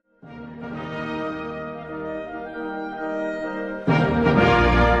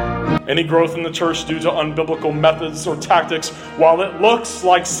Any growth in the church due to unbiblical methods or tactics, while it looks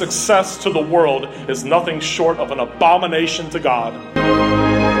like success to the world, is nothing short of an abomination to God.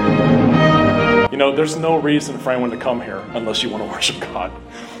 You know, there's no reason for anyone to come here unless you want to worship God.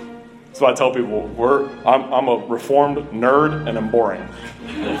 So I tell people, I'm a reformed nerd and I'm boring.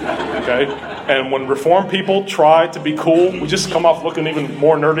 Okay? And when reformed people try to be cool, we just come off looking even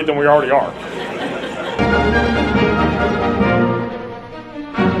more nerdy than we already are.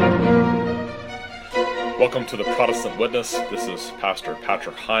 Welcome to the Protestant Witness. This is Pastor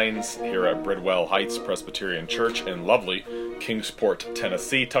Patrick Hines here at Bridwell Heights Presbyterian Church in lovely Kingsport,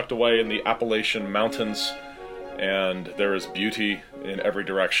 Tennessee, tucked away in the Appalachian Mountains. And there is beauty in every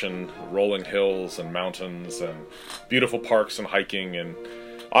direction, rolling hills and mountains and beautiful parks and hiking. And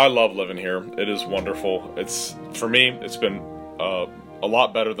I love living here. It is wonderful. For me, it's been a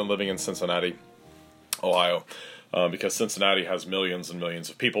lot better than living in Cincinnati, Ohio. Because Cincinnati has millions and millions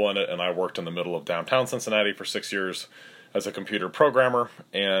of people in it, and I worked in the middle of downtown Cincinnati for 6 years as a computer programmer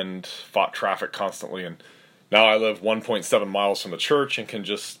and fought traffic constantly. And now I live 1.7 miles from the church and can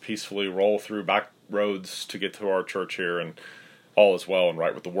just peacefully roll through back roads to get to our church here, and all is well and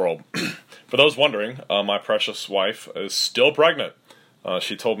right with the world. For those wondering, my precious wife is still pregnant.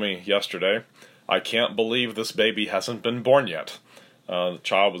 She told me yesterday, "I can't believe this baby hasn't been born yet." The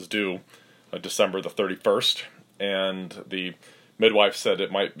child was due December the 31st. And the midwife said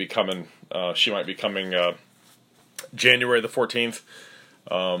it might be coming. She might be coming January the 14th.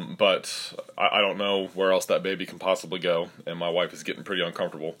 But I don't know where else that baby can possibly go. And my wife is getting pretty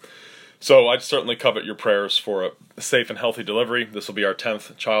uncomfortable. So I certainly covet your prayers for a safe and healthy delivery. This will be our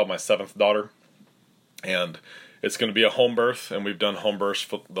 10th child, my 7th daughter. And it's going to be a home birth. And we've done home births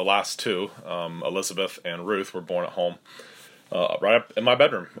for the last two. Elizabeth and Ruth were born at home. Right up in my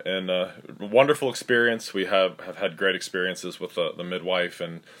bedroom, and wonderful experience. We have had great experiences with the midwife,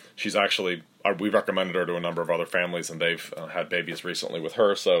 and she's actually, we recommended her to a number of other families, and they've had babies recently with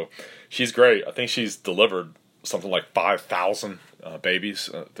her, so she's great. I think she's delivered something like 5,000 babies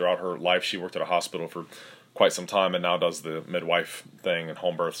throughout her life. She worked at a hospital for quite some time, and now does the midwife thing and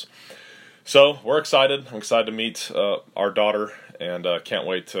home births. So we're excited. I'm excited to meet our daughter, and can't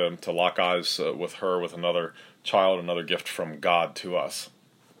wait to lock eyes with her with another child, another gift from God to us.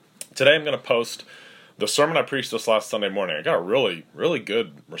 Today I'm going to post the sermon I preached this last Sunday morning. I got really, really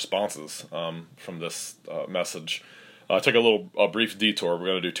good responses from this message. I took a brief detour. We're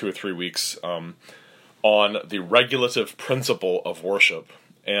going to do 2 or 3 weeks on the regulative principle of worship.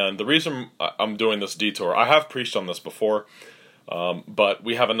 And the reason I'm doing this detour, I have preached on this before, but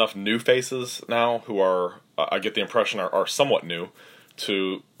we have enough new faces now who are, I get the impression, are somewhat new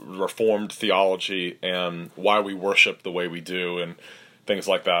to Reformed theology and why we worship the way we do and things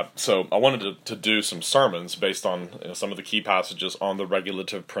like that. So I wanted to do some sermons based on some of the key passages on the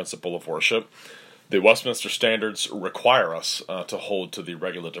regulative principle of worship. The Westminster Standards require us to hold to the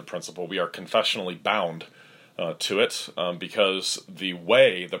regulative principle. We are confessionally bound to it because the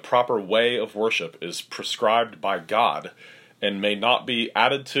proper way of worship is prescribed by God and may not be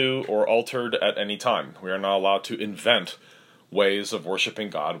added to or altered at any time. We are not allowed to invent ways of worshiping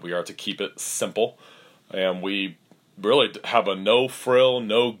God. We are to keep it simple, and we really have a no frill,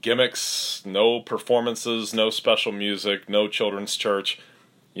 no gimmicks, no performances, no special music, no children's church.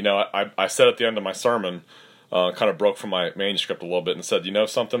 You know, I said at the end of my sermon, kind of broke from my manuscript a little bit and said, you know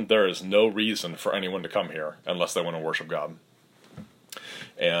something, there is no reason for anyone to come here unless they want to worship God.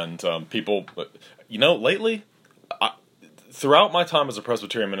 And people, lately, throughout my time as a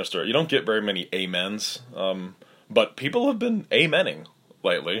Presbyterian minister, you don't get very many amens. But people have been amening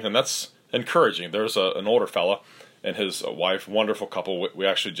lately, and that's encouraging. There's an older fella and his wife, wonderful couple. We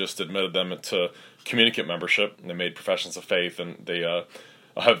actually just admitted them to communicant membership. They made professions of faith, and they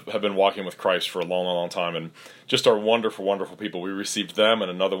have been walking with Christ for a long, long, long time, and just are wonderful, wonderful people. We received them, and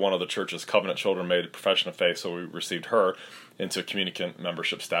another one of the church's covenant children made a profession of faith, so we received her into communicant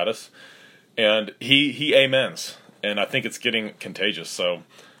membership status. And he amens, and I think it's getting contagious, so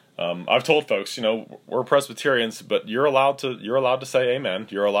I've told folks, we're Presbyterians, but you're allowed to say amen.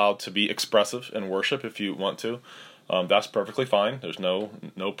 You're allowed to be expressive in worship if you want to. That's perfectly fine. There's no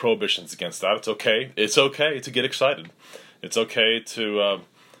prohibitions against that. It's okay. It's okay to get excited. It's okay to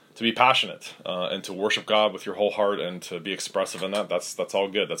be passionate and to worship God with your whole heart and to be expressive in that. That's all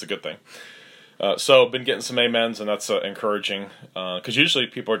good. That's a good thing. So been getting some amens, and that's encouraging because usually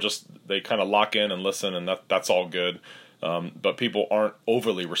people they kind of lock in and listen, and that's all good. But people aren't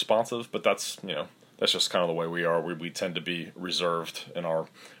overly responsive, but that's just kind of the way we are. We tend to be reserved in our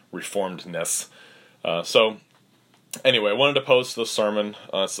reformedness. So Anyway, I wanted to post this sermon.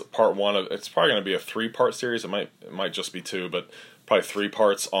 It's part one of. It's probably going to be a 3-part series. It might just be 2, but probably 3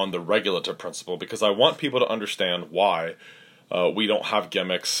 parts on the regulative principle, because I want people to understand why we don't have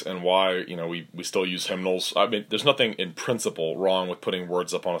gimmicks and why we still use hymnals. I mean, there's nothing in principle wrong with putting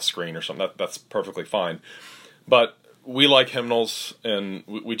words up on a screen or something. That's perfectly fine. But we like hymnals, and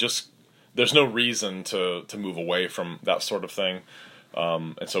we just there's no reason to move away from that sort of thing.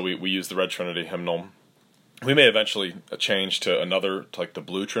 And so we use the Red Trinity hymnal. We may eventually change to another, like the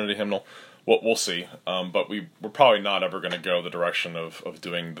Blue Trinity hymnal. We'll see. But we're probably not ever going to go the direction of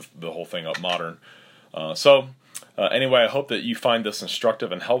doing the whole thing up modern. Anyway, I hope that you find this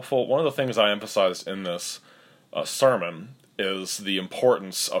instructive and helpful. One of the things I emphasized in this sermon is the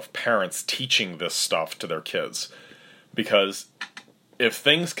importance of parents teaching this stuff to their kids. Because if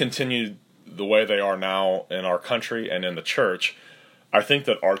things continue the way they are now in our country and in the church, I think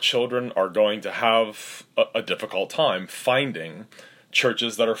that our children are going to have a difficult time finding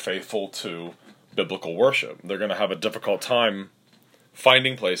churches that are faithful to biblical worship. They're going to have a difficult time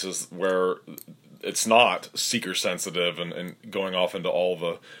finding places where it's not seeker-sensitive and going off into all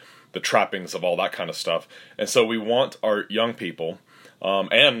the trappings of all that kind of stuff. And so we want our young people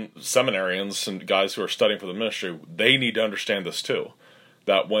and seminarians and guys who are studying for the ministry, they need to understand this too.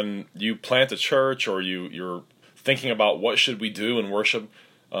 That when you plant a church or you're thinking about what should we do in worship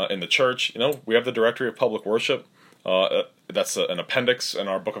in the church, we have the Directory of Public Worship. That's an appendix in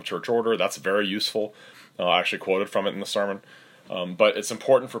our Book of Church Order. That's very useful. I actually quoted from it in the sermon. But it's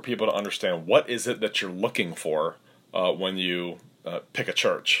important for people to understand what is it that you're looking for when you pick a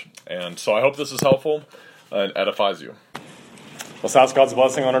church. And so I hope this is helpful and edifies you. Let's ask God's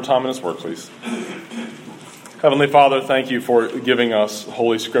blessing on our time in His Word, please. Heavenly Father, thank you for giving us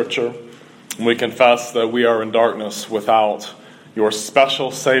Holy Scripture. And we confess that we are in darkness without your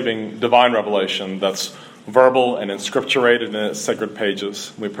special saving divine revelation that's verbal and inscripturated in its sacred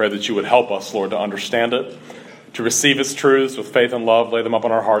pages. We pray that you would help us, Lord, to understand it, to receive its truths with faith and love, lay them up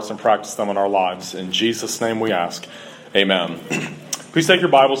on our hearts, and practice them in our lives. In Jesus' name we ask. Amen. Please take your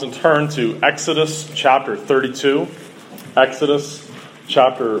Bibles and turn to Exodus chapter 32. Exodus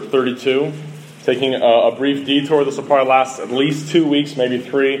chapter 32. Taking a brief detour. This will probably last at least 2 weeks, maybe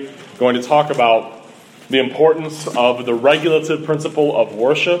 3. Going to talk about the importance of the regulative principle of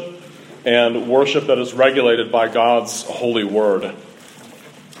worship and worship that is regulated by God's holy word.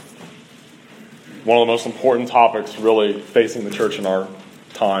 One of the most important topics really facing the church in our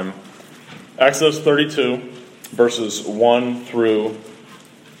time. Exodus 32, verses 1 through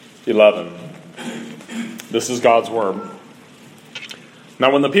 11. This is God's word.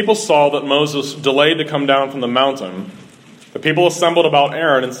 Now when the people saw that Moses delayed to come down from the mountain, the people assembled about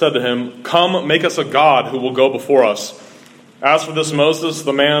Aaron and said to him, "Come, make us a god who will go before us. As for this Moses,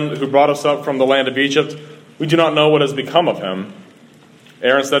 the man who brought us up from the land of Egypt, we do not know what has become of him."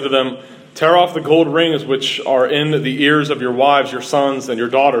 Aaron said to them, "Tear off the gold rings which are in the ears of your wives, your sons, and your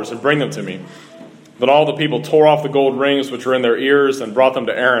daughters, and bring them to me." Then all the people tore off the gold rings which were in their ears and brought them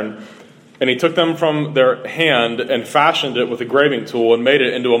to Aaron. And he took them from their hand and fashioned it with a graving tool and made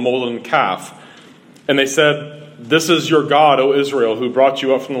it into a molten calf. And they said, "This is your God, O Israel, who brought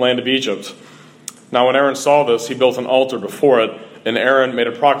you up from the land of Egypt." Now when Aaron saw this, he built an altar before it. And Aaron made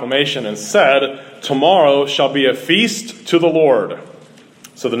a proclamation and said, "Tomorrow shall be a feast to the Lord."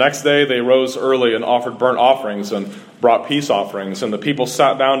 So the next day they rose early and offered burnt offerings and brought peace offerings. And the people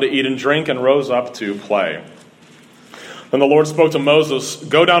sat down to eat and drink and rose up to play. Then the Lord spoke to Moses,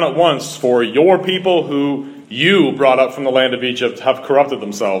 "Go down at once, for your people who you brought up from the land of Egypt have corrupted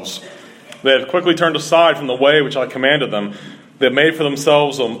themselves. They have quickly turned aside from the way which I commanded them. They have made for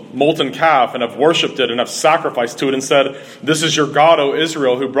themselves a molten calf and have worshipped it and have sacrificed to it and said, 'This is your God, O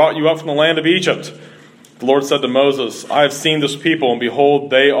Israel, who brought you up from the land of Egypt.' The Lord said to Moses, 'I have seen this people, and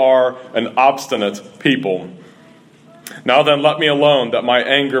behold, they are an obstinate people. Now then, let me alone, that my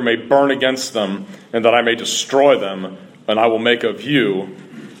anger may burn against them, and that I may destroy them, and I will make of you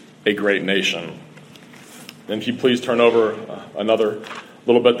a great nation.'" And if you please turn over another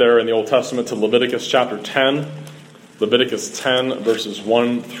little bit there in the Old Testament to Leviticus chapter 10. Leviticus 10, verses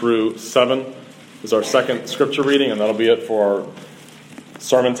 1 through 7 is our second scripture reading, and that'll be it for our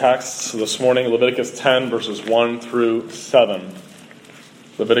sermon texts this morning. Leviticus 10, verses 1 through 7.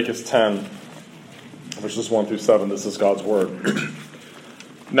 Leviticus 10, verses 1 through 7. This is God's word.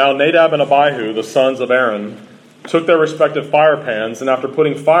 Now Nadab and Abihu, the sons of Aaron, took their respective fire pans, and after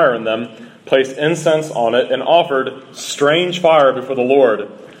putting fire in them, placed incense on it, and offered strange fire before the Lord,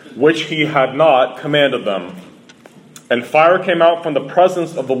 which he had not commanded them. And fire came out from the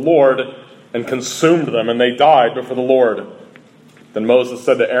presence of the Lord and consumed them, and they died before the Lord. Then Moses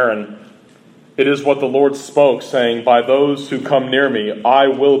said to Aaron, It is what the Lord spoke, saying, by those who come near me, I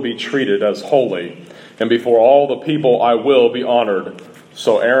will be treated as holy, and before all the people I will be honored.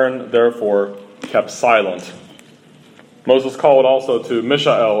 So Aaron therefore kept silent. Moses called also to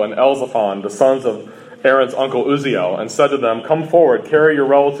Mishael and Elzaphan, the sons of Aaron's uncle Uzziel, and said to them, come forward, carry your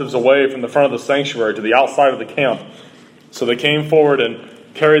relatives away from the front of the sanctuary to the outside of the camp. So they came forward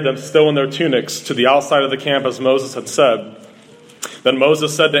and carried them still in their tunics to the outside of the camp, as Moses had said. Then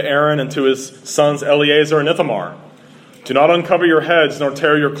Moses said to Aaron and to his sons Eleazar and Ithamar, do not uncover your heads nor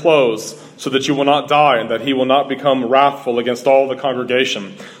tear your clothes, so that you will not die, and that he will not become wrathful against all the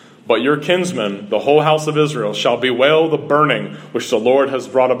congregation. But your kinsmen, the whole house of Israel, shall bewail the burning which the Lord has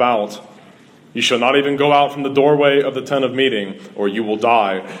brought about. You shall not even go out from the doorway of the tent of meeting, or you will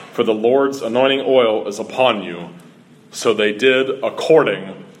die, for the Lord's anointing oil is upon you. So they did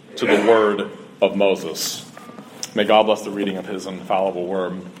according to the word of Moses. May God bless the reading of his infallible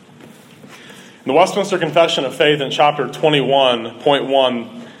word. In the Westminster Confession of Faith in chapter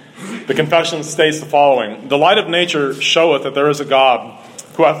 21.1, the confession states the following: the light of nature showeth that there is a God,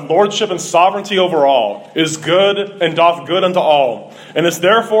 who hath lordship and sovereignty over all, is good and doth good unto all, and is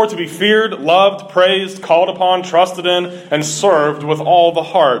therefore to be feared, loved, praised, called upon, trusted in, and served with all the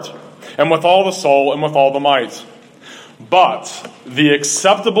heart, and with all the soul, and with all the might. But the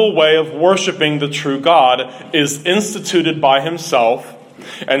acceptable way of worshiping the true God is instituted by himself,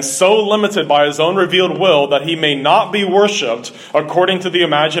 and so limited by his own revealed will that he may not be worshipped according to the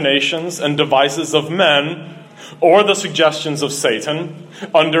imaginations and devices of men, or the suggestions of Satan,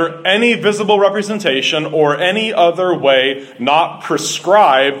 under any visible representation or any other way not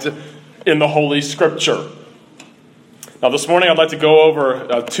prescribed in the Holy Scripture. Now, this morning I'd like to go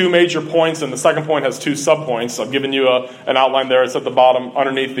over two major points, and the second point has two subpoints. I've given you an outline there. It's at the bottom,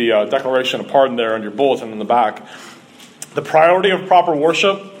 underneath the Declaration of Pardon there on your bulletin in the back. The priority of proper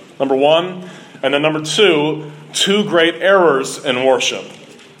worship, number one, and then number two great errors in worship.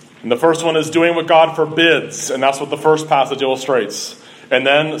 And the first one is doing what God forbids, and that's what the first passage illustrates. And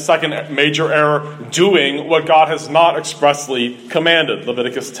then the second major error, doing what God has not expressly commanded,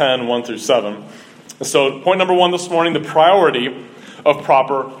 Leviticus 10, 1 through 7. So point number one this morning, the priority of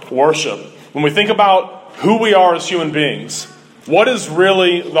proper worship. When we think about who we are as human beings, what is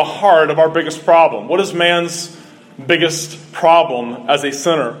really the heart of our biggest problem? What is man's biggest problem as a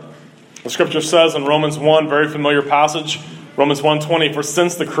sinner? The scripture says in Romans 1, very familiar passage, Romans 1:20, for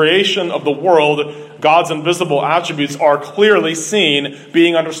since the creation of the world, God's invisible attributes are clearly seen,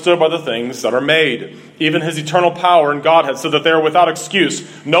 being understood by the things that are made, even his eternal power and Godhead, so that they are without excuse.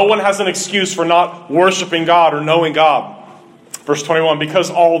 No one has an excuse for not worshiping God or knowing God. Verse 21, because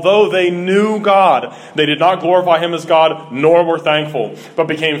although they knew God, they did not glorify him as God, nor were thankful, but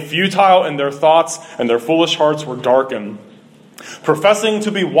became futile in their thoughts, and their foolish hearts were darkened. Professing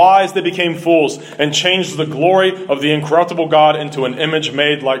to be wise, they became fools, and changed the glory of the incorruptible God into an image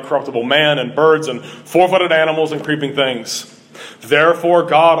made like corruptible man, and birds, and four-footed animals, and creeping things. Therefore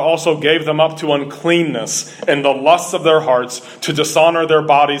God also gave them up to uncleanness in the lusts of their hearts, to dishonor their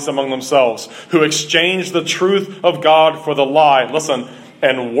bodies among themselves, who exchanged the truth of God for the lie, listen,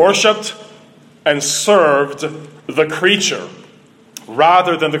 and worshipped and served the creature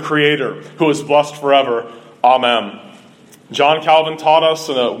rather than the Creator, who is blessed forever. Amen. John Calvin taught us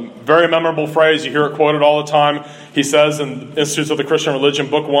in a very memorable phrase. You hear it quoted all the time. He says in Institutes of the Christian Religion,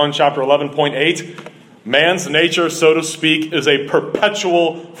 Book 1, Chapter 11.8, man's nature, so to speak, is a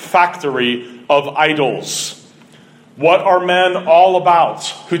perpetual factory of idols. What are men all about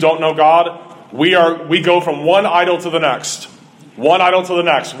who don't know God? We go from one idol to the next. One idol to the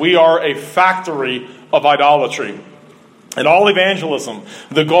next. We are a factory of idolatry. In all evangelism,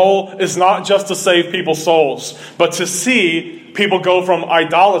 the goal is not just to save people's souls, but to see people go from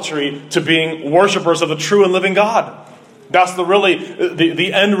idolatry to being worshipers of the true and living God. That's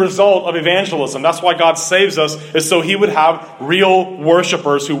the end result of evangelism. That's why God saves us, is so he would have real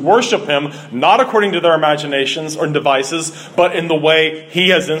worshipers who worship him, not according to their imaginations or devices, but in the way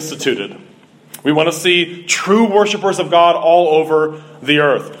he has instituted. We want to see true worshipers of God all over the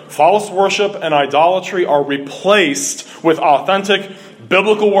earth. False worship and idolatry are replaced with authentic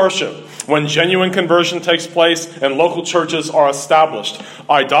biblical worship when genuine conversion takes place and local churches are established.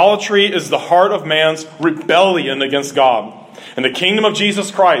 Idolatry is the heart of man's rebellion against God. And the kingdom of Jesus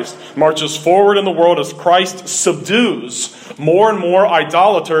Christ marches forward in the world as Christ subdues more and more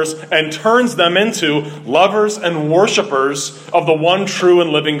idolaters and turns them into lovers and worshipers of the one true and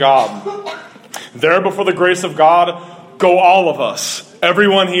living God. There before the grace of God go all of us.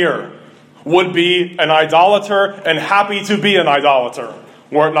 Everyone here would be an idolater and happy to be an idolater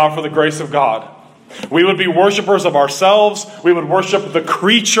were it not for the grace of God. We would be worshipers of ourselves. We would worship the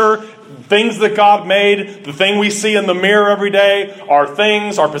creature, things that God made, the thing we see in the mirror every day, our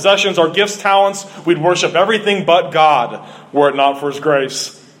things, our possessions, our gifts, talents. We'd worship everything but God were it not for His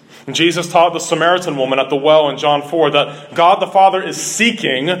grace. And Jesus taught the Samaritan woman at the well in John 4 that God the Father is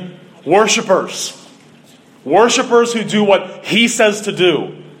seeking worshipers. Worshipers who do what He says to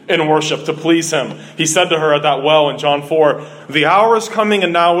do in worship to please Him. He said to her at that well in John 4, "The hour is coming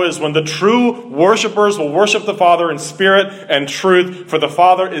and now is when the true worshipers will worship the Father in spirit and truth, for the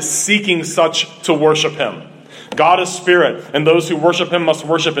Father is seeking such to worship Him." God is spirit, and those who worship Him must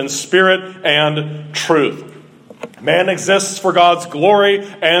worship in spirit and truth. Man exists for God's glory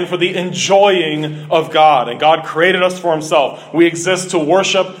and for the enjoying of God. And God created us for Himself. We exist to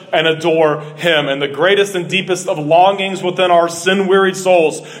worship and adore Him. And the greatest and deepest of longings within our sin-wearied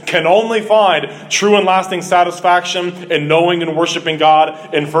souls can only find true and lasting satisfaction in knowing and worshiping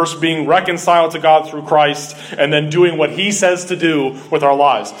God, in first being reconciled to God through Christ, and then doing what He says to do with our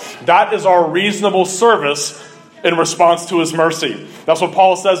lives. That is our reasonable service in response to His mercy. That's what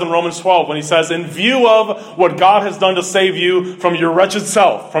Paul says in Romans 12 when he says, in view of what God has done to save you from your wretched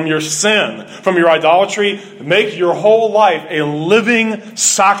self, from your sin, from your idolatry, make your whole life a living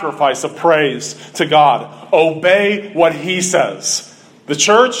sacrifice of praise to God. Obey what He says. The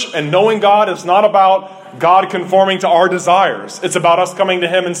church and knowing God is not about God conforming to our desires. It's about us coming to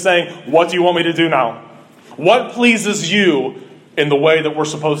Him and saying, what do you want me to do now? What pleases you in the way that we're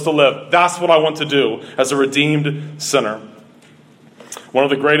supposed to live? That's what I want to do as a redeemed sinner. One of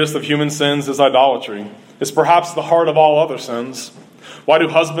the greatest of human sins is idolatry. It's perhaps the heart of all other sins. Why do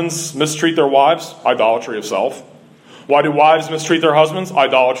husbands mistreat their wives? Idolatry of self. Why do wives mistreat their husbands?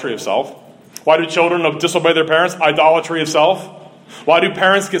 Idolatry of self. Why do children disobey their parents? Idolatry of self. Why do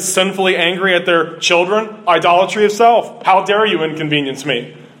parents get sinfully angry at their children? Idolatry of self. How dare you inconvenience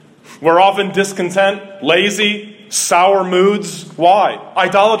me? We're often discontent, lazy, sour moods. Why?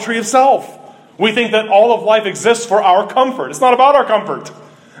 Idolatry of self. We think that all of life exists for our comfort. It's not about our comfort.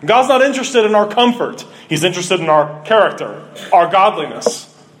 God's not interested in our comfort. He's interested in our character, our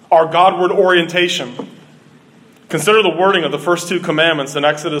godliness, our Godward orientation. Consider the wording of the first two commandments in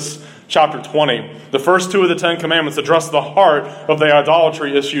Exodus chapter 20. The first two of the 10 commandments address the heart of the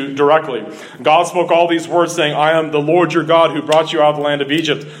idolatry issue directly. God spoke all these words saying, I am the Lord your God who brought you out of the land of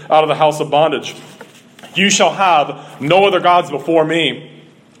Egypt, out of the house of bondage. You shall have no other gods before me.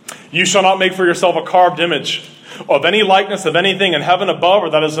 You shall not make for yourself a carved image of any likeness of anything in heaven above, or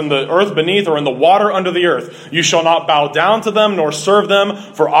that is in the earth beneath, or in the water under the earth. You shall not bow down to them, nor serve them,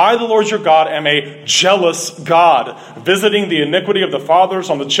 for I, the Lord your God, am a jealous God, visiting the iniquity of the fathers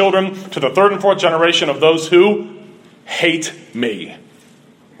on the children to the third and fourth generation of those who hate me,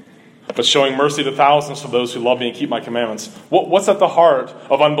 but showing mercy to thousands of those who love me and keep my commandments. What's at the heart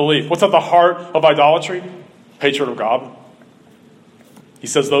of unbelief? What's at the heart of idolatry? Hatred of God. He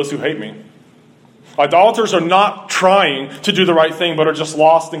says, those who hate me. Idolaters are not trying to do the right thing, but are just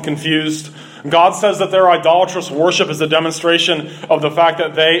lost and confused. God says that their idolatrous worship is a demonstration of the fact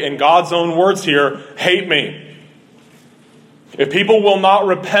that they, in God's own words here, hate me. If people will not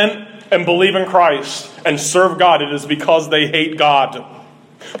repent and believe in Christ and serve God, it is because they hate God.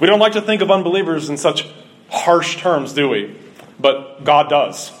 We don't like to think of unbelievers in such harsh terms, do we? But God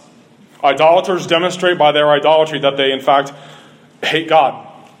does. Idolaters demonstrate by their idolatry that they, in fact, hate God.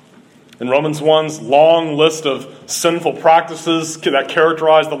 In Romans 1's long list of sinful practices that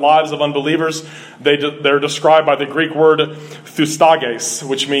characterize the lives of unbelievers, they're described by the Greek word thustages,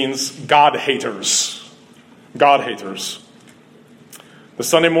 which means God haters. God haters. The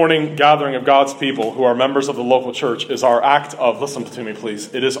Sunday morning gathering of God's people who are members of the local church is our act of, listen to me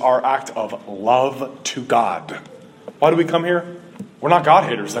please, it is our act of love to God. Why do we come here? We're not God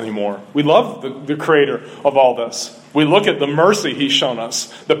haters anymore. We love the creator of all this. We look at the mercy He's shown us,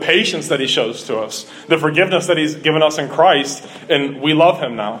 the patience that He shows to us, the forgiveness that He's given us in Christ, and we love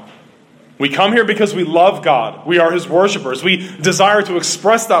Him now. We come here because we love God. We are His worshipers. We desire to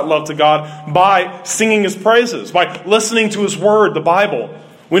express that love to God by singing His praises, by listening to His word, the Bible.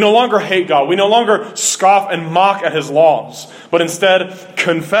 We no longer hate God. We no longer scoff and mock at His laws, but instead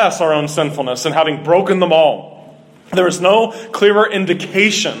confess our own sinfulness and having broken them all. There is no clearer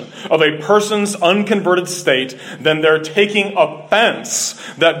indication of a person's unconverted state than their taking offense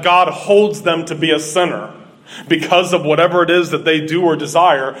that God holds them to be a sinner because of whatever it is that they do or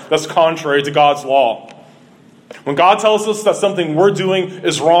desire that's contrary to God's law. When God tells us that something we're doing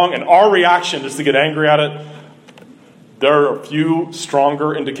is wrong and our reaction is to get angry at it, there are a few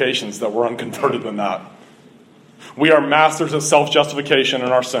stronger indications that we're unconverted than that. We are masters of self-justification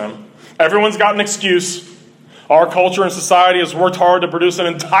in our sin. Everyone's got an excuse. Our culture and society has worked hard to produce an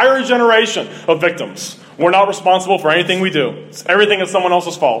entire generation of victims. We're not responsible for anything we do. Everything is someone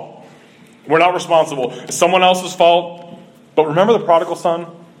else's fault. We're not responsible. It's someone else's fault. But remember the prodigal son?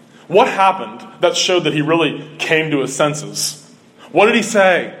 What happened that showed that he really came to his senses? What did he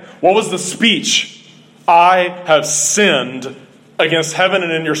say? What was the speech? I have sinned against heaven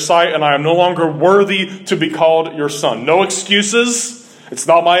and in your sight, and I am no longer worthy to be called your son. No excuses. It's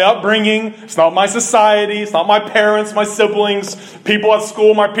not my upbringing. It's not my society. It's not my parents, my siblings, people at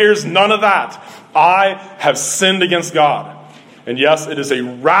school, my peers. None of that. I have sinned against God. And yes, it is a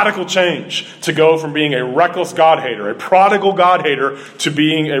radical change to go from being a reckless God-hater, a prodigal God-hater, to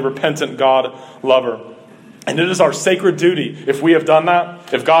being a repentant God-lover. And it is our sacred duty, if we have done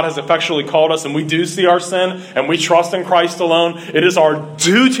that, if God has effectually called us and we do see our sin and we trust in Christ alone, it is our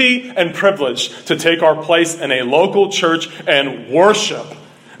duty and privilege to take our place in a local church and worship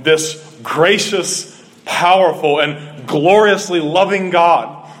this gracious, powerful, and gloriously loving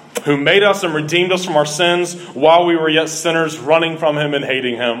God who made us and redeemed us from our sins while we were yet sinners, running from him and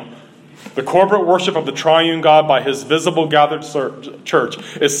hating him. The corporate worship of the triune God by his visible gathered church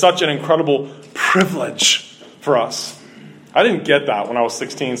is such an incredible privilege for us. I didn't get that when I was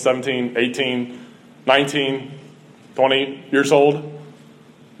 16, 17, 18, 19, 20 years old.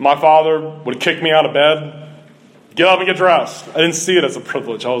 My father would kick me out of bed, get up and get dressed. I didn't see it as a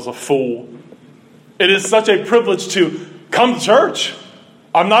privilege. I was a fool. It is such a privilege to come to church.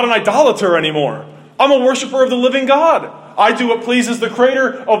 I'm not an idolater anymore. I'm a worshiper of the living God. I do what pleases the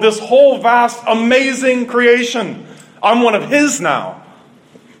creator of this whole vast, amazing creation. I'm one of his now.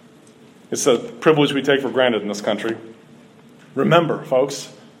 It's a privilege we take for granted in this country. Remember,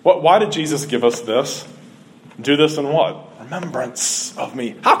 folks, why did Jesus give us this? Do this in what? Remembrance of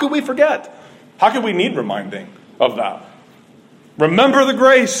me. How could we forget? How could we need reminding of that? Remember the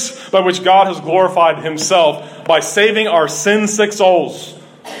grace by which God has glorified himself by saving our sin-sick souls.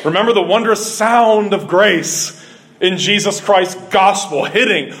 Remember the wondrous sound of grace in Jesus Christ's gospel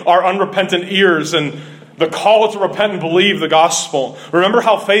hitting our unrepentant ears and the call to repent and believe the gospel. Remember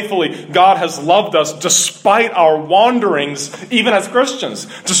how faithfully God has loved us despite our wanderings, even as Christians,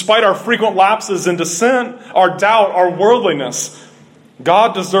 despite our frequent lapses into sin, our doubt, our worldliness.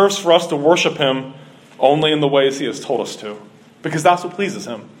 God deserves for us to worship him only in the ways he has told us to, because that's what pleases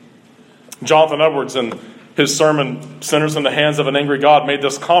him. Jonathan Edwards, in his sermon, Sinners in the Hands of an Angry God, made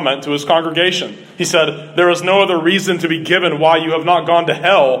this comment to his congregation. He said, "There is no other reason to be given why you have not gone to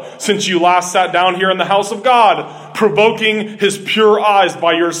hell since you last sat down here in the house of God, provoking his pure eyes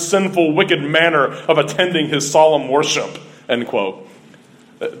by your sinful, wicked manner of attending his solemn worship." End quote.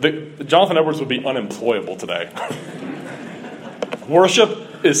 Jonathan Edwards would be unemployable today.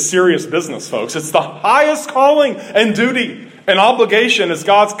 Worship is serious business, folks. It's the highest calling and duty and obligation as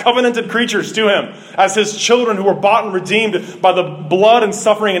God's covenanted creatures to him, as his children who were bought and redeemed by the blood and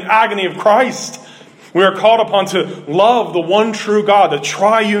suffering and agony of Christ. We are called upon to love the one true God, the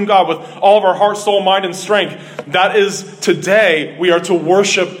triune God, with all of our heart, soul, mind, and strength. That is, today, we are to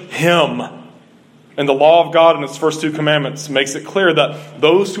worship him. And the law of God in its first two commandments makes it clear that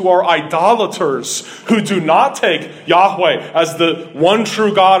those who are idolaters, who do not take Yahweh as the one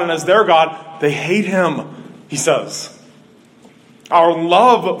true God and as their God, they hate him, he says. Our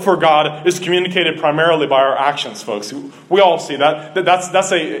love for God is communicated primarily by our actions, folks. We all see that.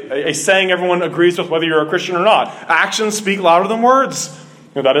 That's a saying everyone agrees with, whether you're a Christian or not. Actions speak louder than words.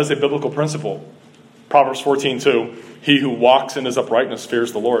 That is a biblical principle. Proverbs 14:2, he who walks in his uprightness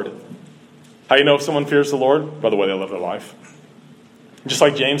fears the Lord. How do you know if someone fears the Lord? By the way they live their life. Just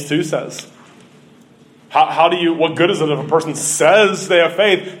like James 2 says. What good is it if a person says they have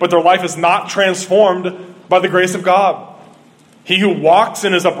faith, but their life is not transformed by the grace of God? He who walks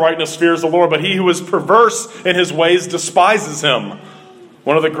in his uprightness fears the Lord, but he who is perverse in his ways despises him.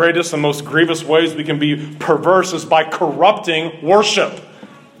 One of the greatest and most grievous ways we can be perverse is by corrupting worship.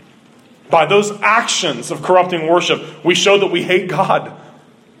 By those actions of corrupting worship, we show that we hate God.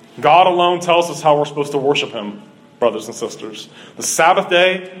 God alone tells us how we're supposed to worship him, brothers and sisters. The Sabbath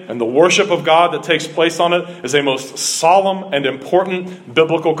day and the worship of God that takes place on it is a most solemn and important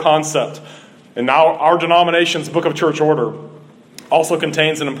biblical concept. And now our denomination's Book of Church Order also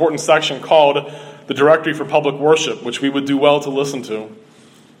contains an important section called the Directory for Public Worship, which we would do well to listen to.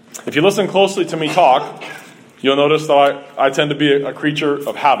 If you listen closely to me talk, you'll notice that I tend to be a creature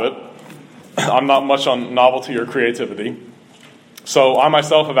of habit. I'm not much on novelty or creativity. So I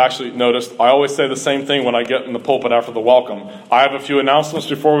myself have actually noticed I always say the same thing when I get in the pulpit after the welcome. I have a few announcements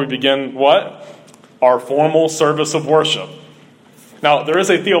before we begin what? Our formal service of worship. Now, there is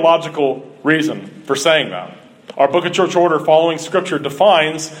a theological reason for saying that. Our Book of Church Order, following Scripture,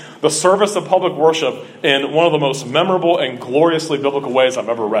 defines the service of public worship in one of the most memorable and gloriously biblical ways I've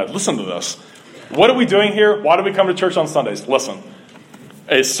ever read. Listen to this. What are we doing here? Why do we come to church on Sundays? Listen.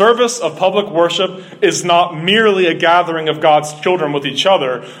 A service of public worship is not merely a gathering of God's children with each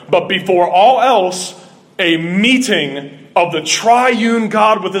other, but before all else, a meeting of the triune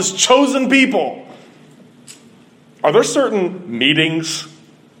God with his chosen people. Are there certain meetings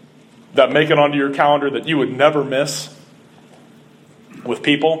that make it onto your calendar that you would never miss with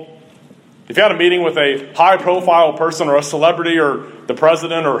people? If you had a meeting with a high-profile person or a celebrity or the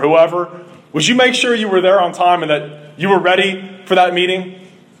president or whoever, would you make sure you were there on time and that you were ready for that meeting?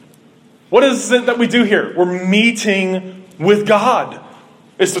 What is it that we do here? We're meeting with God.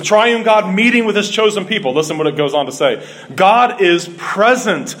 It's the triune God meeting with his chosen people. Listen what it goes on to say. God is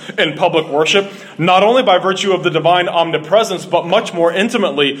present in public worship, not only by virtue of the divine omnipresence, but much more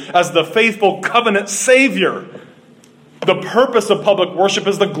intimately as the faithful covenant Savior. The purpose of public worship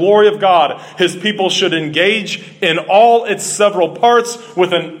is the glory of God. His people should engage in all its several parts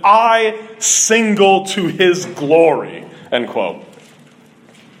with an eye single to his glory. End quote.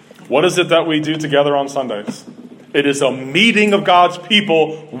 What is it that we do together on Sundays? It is a meeting of God's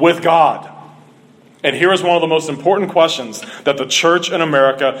people with God. And here is one of the most important questions that the church in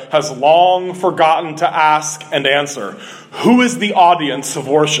America has long forgotten to ask and answer. Who is the audience of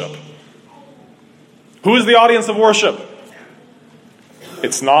worship? Who is the audience of worship?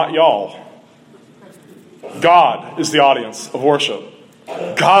 It's not y'all. God is the audience of worship.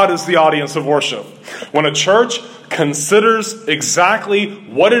 God is the audience of worship. When a church considers exactly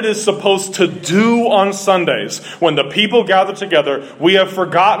what it is supposed to do on Sundays, when the people gather together, we have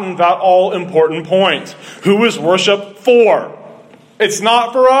forgotten that all-important point. Who is worship for? It's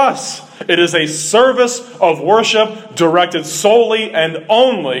not for us. It is a service of worship directed solely and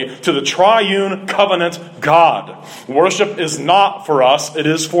only to the triune covenant God. Worship is not for us, it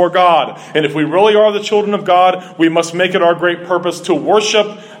is for God. And if we really are the children of God, we must make it our great purpose to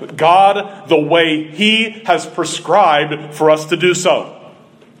worship God the way he has prescribed for us to do so.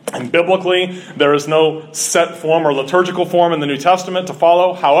 And biblically, there is no set form or liturgical form in the New Testament to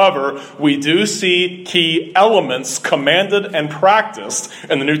follow. However, we do see key elements commanded and practiced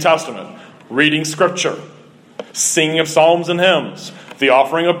in the New Testament. Reading Scripture, singing of psalms and hymns, the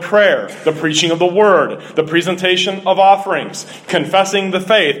offering of prayer, the preaching of the word, the presentation of offerings, confessing the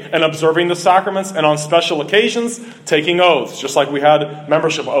faith and observing the sacraments, and on special occasions, taking oaths, just like we had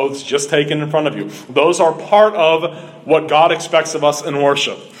membership oaths just taken in front of you. Those are part of what God expects of us in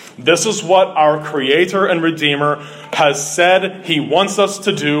worship. This is what our Creator and Redeemer has said he wants us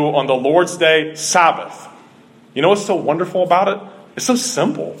to do on the Lord's Day, Sabbath. You know what's so wonderful about it? It's so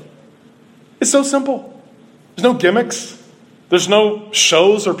simple. It's so simple. There's no gimmicks. There's no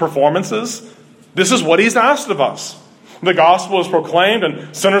shows or performances. This is what he's asked of us. The gospel is proclaimed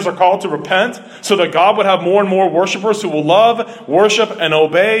and sinners are called to repent so that God would have more and more worshipers who will love, worship, and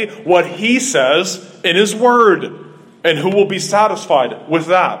obey what he says in his word, and who will be satisfied with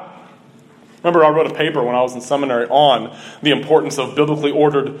that. Remember, I wrote a paper when I was in seminary on the importance of biblically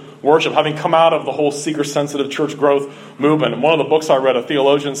ordered worship, having come out of the whole seeker-sensitive church growth movement. And one of the books I read, a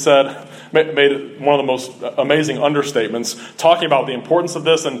theologian said, made one of the most amazing understatements, talking about the importance of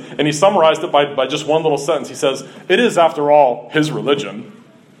this, and he summarized it by just one little sentence. He says, it is, after all, his religion.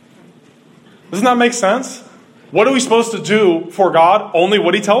 Doesn't that make sense? What are we supposed to do for God? Only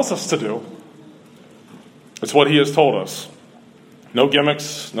what he tells us to do. It's what he has told us. No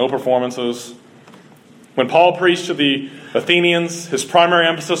gimmicks, no performances. When Paul preached to the Athenians, his primary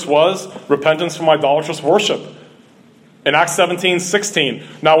emphasis was repentance from idolatrous worship. In Acts 17:16,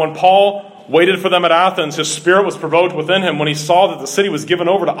 now when Paul waited for them at Athens, his spirit was provoked within him when he saw that the city was given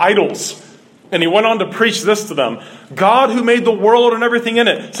over to idols. And he went on to preach this to them. God who made the world and everything in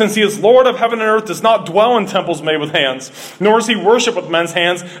it, since he is Lord of heaven and earth, does not dwell in temples made with hands, nor is he worshipped with men's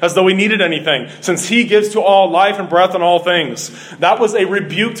hands as though he needed anything, since he gives to all life and breath and all things. That was a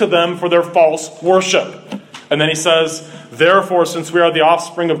rebuke to them for their false worship. And then he says, therefore, since we are the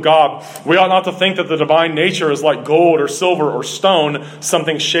offspring of God, we ought not to think that the divine nature is like gold or silver or stone,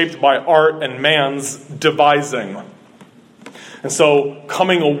 something shaped by art and man's devising. And so,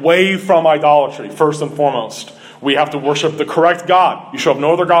 coming away from idolatry, first and foremost, we have to worship the correct God. You shall have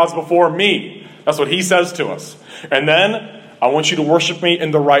no other gods before me. That's what he says to us. And then, I want you to worship me in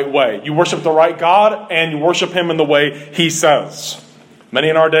the right way. You worship the right God, and you worship him in the way he says. Many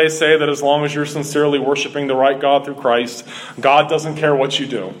in our day say that as long as you're sincerely worshiping the right God through Christ, God doesn't care what you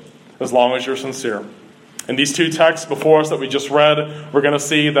do, as long as you're sincere. In these two texts before us that we just read, we're going to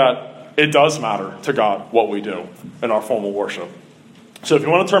see that it does matter to God what we do in our formal worship. So if you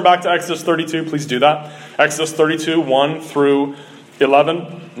want to turn back to Exodus 32, please do that. Exodus 32, 1 through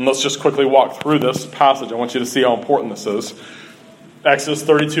 11. And let's just quickly walk through this passage. I want you to see how important this is. Exodus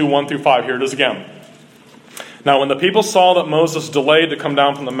 32, 1 through 5. Here it is again. Now when the people saw that Moses delayed to come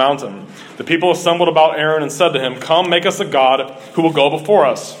down from the mountain, the people assembled about Aaron and said to him, "Come, make us a god who will go before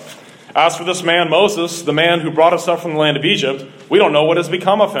us. As for this man Moses, the man who brought us up from the land of Egypt, we don't know what has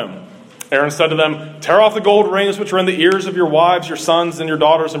become of him." Aaron said to them, "Tear off the gold rings which are in the ears of your wives, your sons, and your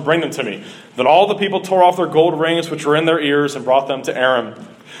daughters, and bring them to me." Then all the people tore off their gold rings which were in their ears and brought them to Aaron.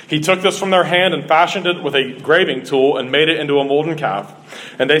 He took this from their hand and fashioned it with a graving tool and made it into a molten calf.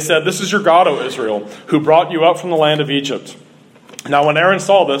 And they said, "This is your God, O Israel, who brought you up from the land of Egypt." Now when Aaron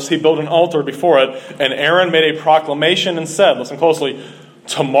saw this, he built an altar before it, and Aaron made a proclamation and said, listen closely,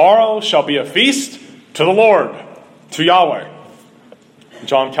 "Tomorrow shall be a feast to the Lord, to Yahweh."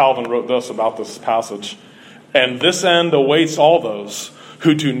 John Calvin wrote this about this passage. "And this end awaits all those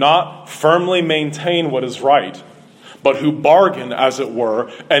who do not firmly maintain what is right, but who bargain, as it were,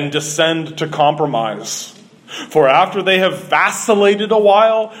 and descend to compromise. For after they have vacillated a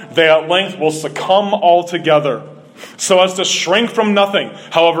while, they at length will succumb altogether, so as to shrink from nothing,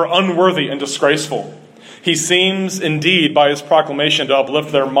 however unworthy and disgraceful. He seems indeed by his proclamation to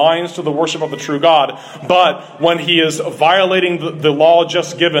uplift their minds to the worship of the true God, but when he is violating the law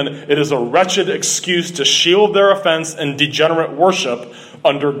just given, it is a wretched excuse to shield their offense and degenerate worship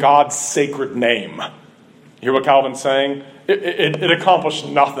under God's sacred name." You hear what Calvin's saying? It accomplished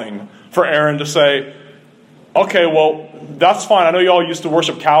nothing for Aaron to say, "Okay, well, that's fine. I know you all used to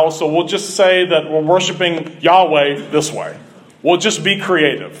worship cows, so we'll just say that we're worshiping Yahweh this way. We'll just be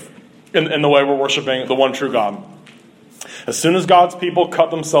creative in the way we're worshiping the one true God." As soon as God's people cut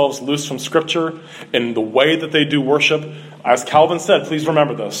themselves loose from Scripture in the way that they do worship, as Calvin said, please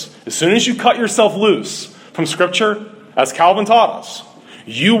remember this, as soon as you cut yourself loose from Scripture, as Calvin taught us,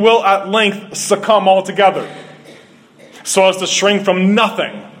 you will at length succumb altogether, so as to shrink from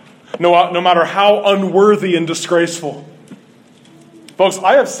nothing, no matter how unworthy and disgraceful. Folks,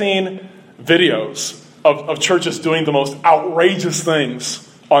 I have seen videos of churches doing the most outrageous things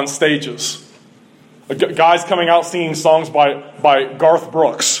on stages. Guys coming out singing songs by Garth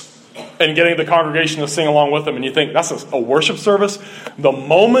Brooks and getting the congregation to sing along with them, and you think, that's a worship service? The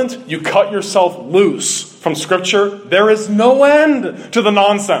moment you cut yourself loose from Scripture, there is no end to the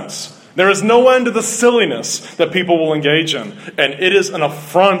nonsense. There is no end to the silliness that people will engage in, and it is an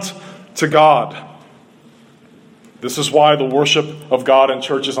affront to God. This is why the worship of God in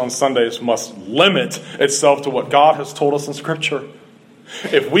churches on Sundays must limit itself to what God has told us in Scripture.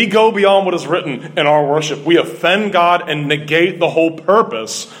 If we go beyond what is written in our worship, we offend God and negate the whole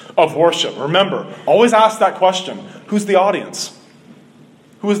purpose of worship. Remember, always ask that question. Who's the audience?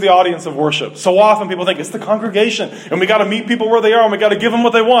 Who is the audience of worship? So often people think it's the congregation, and we got to meet people where they are, and we got to give them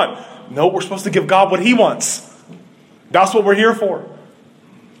what they want. No, we're supposed to give God what He wants. That's what we're here for.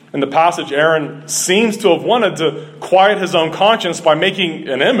 In the passage, Aaron seems to have wanted to quiet his own conscience by making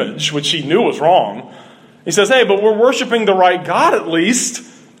an image, which he knew was wrong. He says, hey, but we're worshiping the right God at least.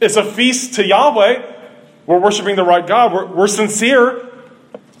 It's a feast to Yahweh. We're worshiping the right God. We're sincere.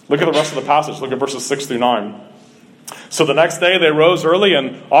 Look at the rest of the passage. Look at verses 6 through 9. So the next day they rose early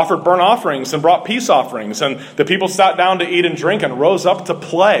and offered burnt offerings and brought peace offerings. And the people sat down to eat and drink and rose up to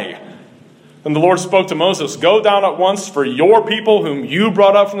play. And the Lord spoke to Moses, "Go down at once, for your people whom you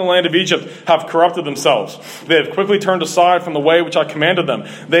brought up from the land of Egypt have corrupted themselves. They have quickly turned aside from the way which I commanded them.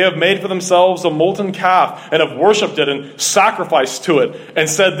 They have made for themselves a molten calf and have worshipped it and sacrificed to it and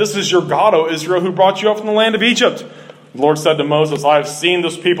said, 'This is your God, O Israel, who brought you up from the land of Egypt.' The Lord said to Moses, 'I have seen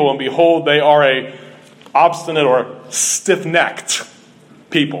this people, and behold, they are a obstinate or stiff-necked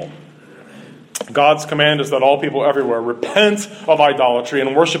people.'" God's command is that all people everywhere repent of idolatry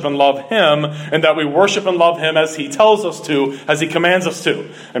and worship and love Him, and that we worship and love Him as He tells us to, as He commands us to.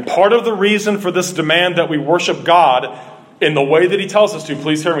 And part of the reason for this demand that we worship God in the way that He tells us to,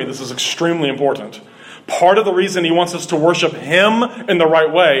 please hear me, this is extremely important. Part of the reason He wants us to worship Him in the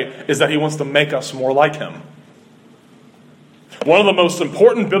right way is that He wants to make us more like Him. One of the most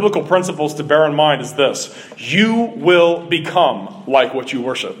important biblical principles to bear in mind is this: you will become like what you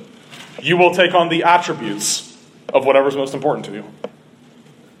worship. You will take on the attributes of whatever's most important to you.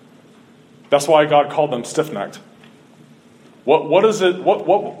 That's why God called them stiff-necked.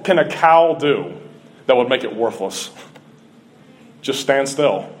 What can a cow do that would make it worthless? Just stand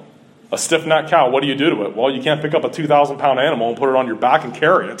still. A stiff-necked cow, what do you do to it? Well, you can't pick up a 2,000-pound animal and put it on your back and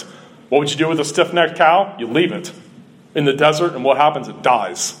carry it. What would you do with a stiff-necked cow? You leave it in the desert, and what happens? It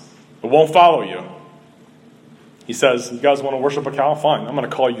dies. It won't follow you. He says, you guys want to worship a cow? Fine. I'm going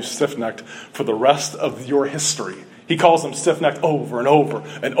to call you stiff-necked for the rest of your history. He calls them stiff-necked over and over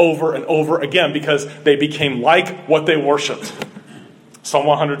and over and over again because they became like what they worshipped. Psalm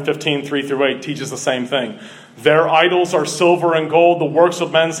 115, 3-8 teaches the same thing. Their idols are silver and gold, the works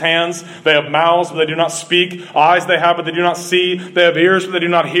of men's hands. They have mouths, but they do not speak. Eyes they have, but they do not see. They have ears, but they do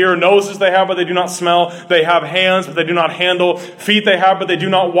not hear. Noses they have, but they do not smell. They have hands, but they do not handle. Feet they have, but they do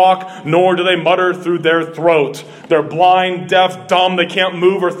not walk, nor do they mutter through their throat. They're blind, deaf, dumb. They can't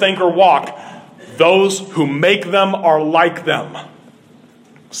move or think or walk. Those who make them are like them.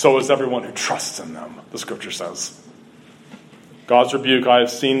 So is everyone who trusts in them, the scripture says. God's rebuke, I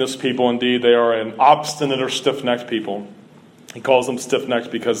have seen this people indeed. They are an obstinate or stiff-necked people. He calls them stiff-necked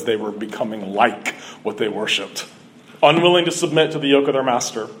because they were becoming like what they worshipped, unwilling to submit to the yoke of their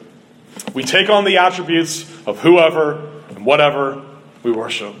master. We take on the attributes of whoever and whatever we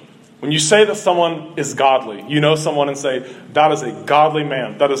worship. When you say that someone is godly, you know someone and say, that is a godly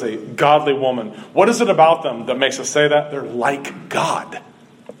man, that is a godly woman. What is it about them that makes us say that? They're like God.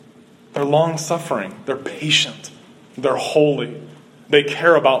 They're long-suffering. They're patient. They're holy. They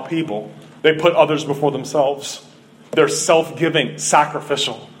care about people. They put others before themselves. They're self-giving,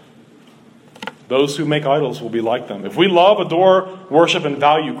 sacrificial. Those who make idols will be like them. If we love, adore, worship, and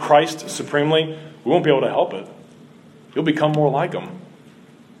value Christ supremely, we won't be able to help it. You'll become more like him.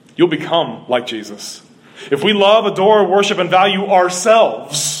 You'll become like Jesus. If we love, adore, worship, and value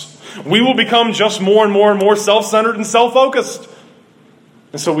ourselves, we will become just more and more and more self-centered and self-focused.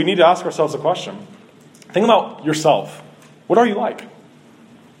 And so we need to ask ourselves a question. Think about yourself. What are you like?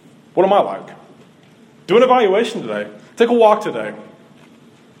 What am I like? Do an evaluation today. Take a walk today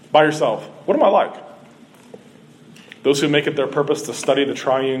by yourself. What am I like? Those who make it their purpose to study the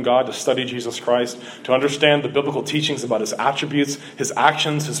triune God, to study Jesus Christ, to understand the biblical teachings about his attributes, his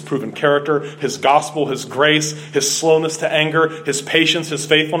actions, his proven character, his gospel, his grace, his slowness to anger, his patience, his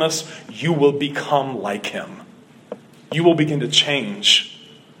faithfulness, you will become like him. You will begin to change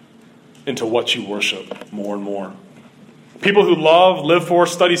into what you worship more and more. People who love, live for,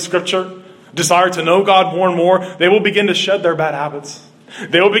 study Scripture, desire to know God more and more, they will begin to shed their bad habits.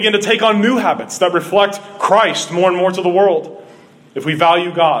 They will begin to take on new habits that reflect Christ more and more to the world. If we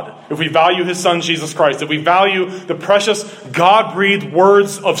value God, if we value his Son, Jesus Christ, if we value the precious God-breathed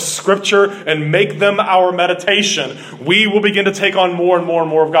words of Scripture and make them our meditation, we will begin to take on more and more and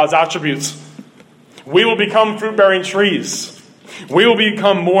more of God's attributes. We will become fruit-bearing trees. We will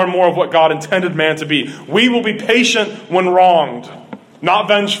become more and more of what God intended man to be. We will be patient when wronged, not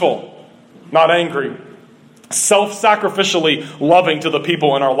vengeful, not angry, self-sacrificially loving to the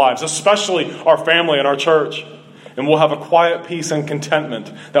people in our lives, especially our family and our church. And we'll have a quiet peace and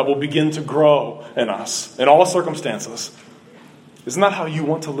contentment that will begin to grow in us in all circumstances. Isn't that how you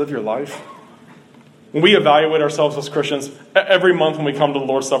want to live your life? When we evaluate ourselves as Christians, every month when we come to the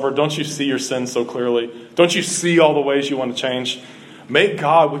Lord's Supper, don't you see your sins so clearly? Don't you see all the ways you want to change? Make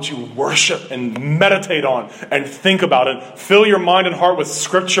God what you worship and meditate on and think about it. Fill your mind and heart with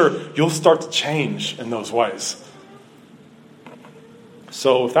Scripture. You'll start to change in those ways.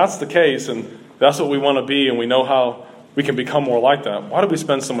 So if that's the case, and that's what we want to be, and we know how we can become more like that, why do we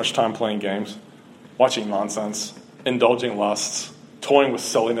spend so much time playing games, watching nonsense, indulging lusts, toying with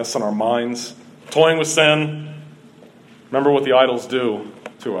silliness in our minds, toying with sin? Remember what the idols do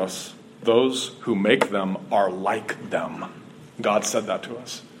to us. Those who make them are like them. God said that to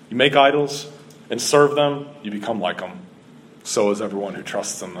us. You make idols and serve them, you become like them. So is everyone who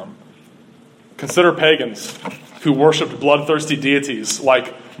trusts in them. Consider pagans who worshipped bloodthirsty deities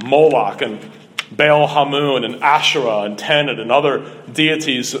like Moloch and Baal Hamun and Asherah and Tanit and other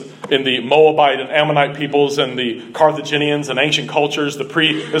deities in the Moabite and Ammonite peoples and the Carthaginians and ancient cultures, the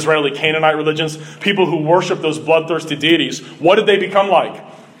pre-Israeli Canaanite religions, people who worship those bloodthirsty deities. What did they become like?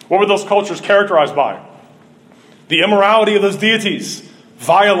 What were those cultures characterized by? The immorality of those deities,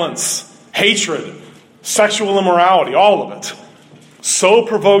 violence, hatred, sexual immorality, all of it. So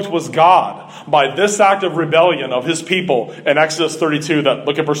provoked was God by this act of rebellion of his people in Exodus 32, that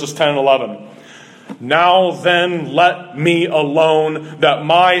look at verses 10 and 11. Now then let me alone, that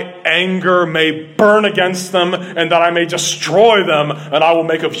my anger may burn against them, and that I may destroy them, and I will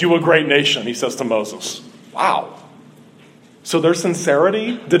make of you a great nation, he says to Moses. Wow. So their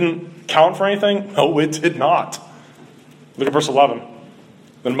sincerity didn't count for anything? No, it did not. Look at verse 11.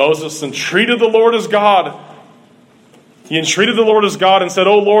 Then Moses entreated the Lord as God. He entreated the Lord as God and said,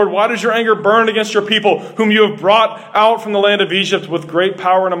 O Lord, why does your anger burn against your people, whom you have brought out from the land of Egypt with great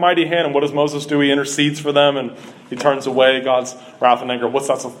power and a mighty hand? And what does Moses do? He intercedes for them and he turns away God's wrath and anger. What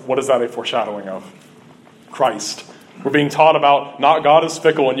is that a foreshadowing of? Christ. We're being taught about not God is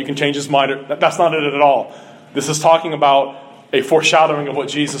fickle and you can change his mind. That's not it at all. This is talking about a foreshadowing of what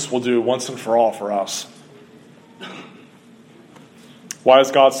Jesus will do once and for all for us. Why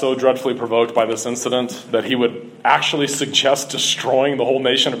is God so dreadfully provoked by this incident that he would actually suggest destroying the whole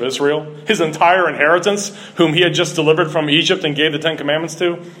nation of Israel, his entire inheritance, whom he had just delivered from Egypt and gave the Ten Commandments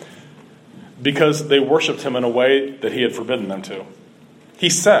to? Because they worshipped him in a way that he had forbidden them to. He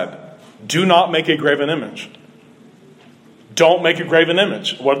said, do not make a graven image. Don't make a graven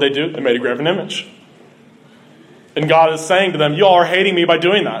image. What did they do? They made a graven image. And God is saying to them, you all are hating me by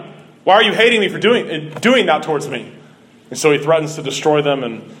doing that. Why are you hating me for doing that towards me? And so he threatens to destroy them,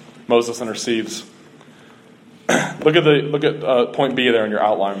 and Moses intercedes. Look at point B there in your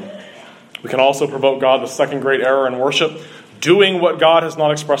outline. We can also provoke God, the second great error in worship, doing what God has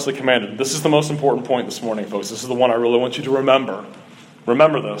not expressly commanded. This is the most important point this morning, folks. This is the one I really want you to remember.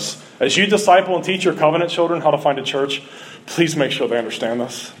 Remember this. As you disciple and teach your covenant children how to find a church, please make sure they understand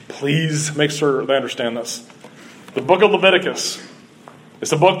this. Please make sure they understand this. The book of Leviticus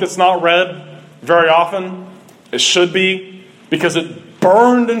is a book that's not read very often. It should be, because it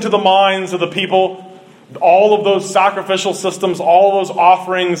burned into the minds of the people all of those sacrificial systems, all those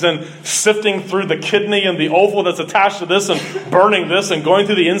offerings, and sifting through the kidney and the offal that's attached to this, and burning this, and going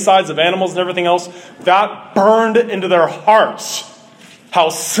through the insides of animals and everything else. That burned into their hearts how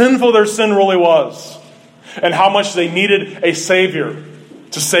sinful their sin really was, and how much they needed a Savior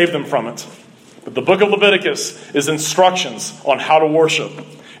to save them from it. But the book of Leviticus is instructions on how to worship.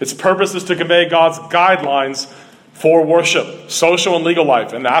 Its purpose is to convey God's guidelines for worship, social and legal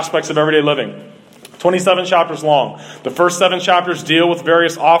life, and the aspects of everyday living. 27 chapters long. The first 7 chapters deal with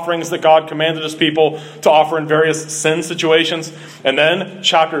various offerings that God commanded his people to offer in various sin situations. And then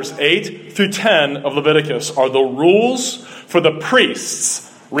chapters 8 through 10 of Leviticus are the rules for the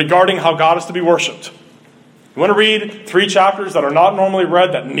priests regarding how God is to be worshipped. You want to read 3 chapters that are not normally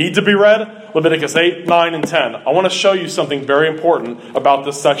read, that need to be read? Leviticus 8, 9, and 10. I want to show you something very important about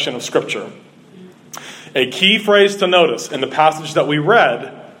this section of Scripture. A key phrase to notice in the passage that we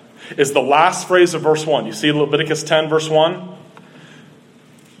read is the last phrase of verse 1. You see Leviticus 10, verse 1?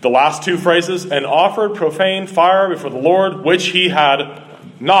 The last 2 phrases, and offered profane fire before the Lord, which he had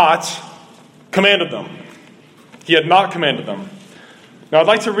not commanded them. He had not commanded them. Now, I'd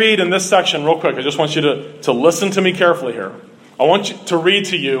like to read in this section real quick. I just want you to listen to me carefully here. I want you to read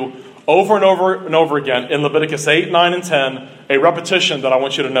to you over and over and over again in Leviticus 8, 9, and 10, a repetition that I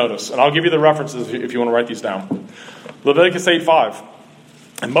want you to notice. And I'll give you the references if you want to write these down. Leviticus 8, 5.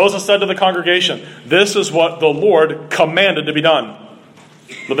 And Moses said to the congregation, this is what the Lord commanded to be done.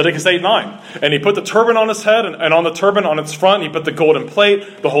 Leviticus 8, 9. And he put the turban on his head, and on the turban on its front he put the golden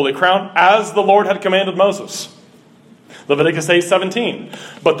plate, the holy crown, as the Lord had commanded Moses. Leviticus 8, 17.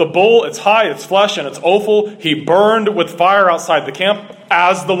 But the bull, its hide, its flesh, and its offal, he burned with fire outside the camp,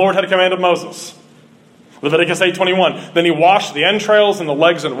 as the Lord had commanded Moses. Leviticus 8, 21. Then he washed the entrails and the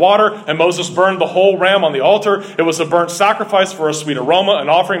legs in water, and Moses burned the whole ram on the altar. It was a burnt sacrifice for a sweet aroma, an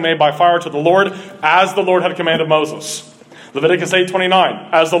offering made by fire to the Lord, as the Lord had commanded Moses. Leviticus 8:29,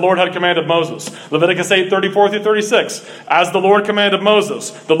 as the Lord had commanded Moses. Leviticus 8:34 through 36, as the Lord commanded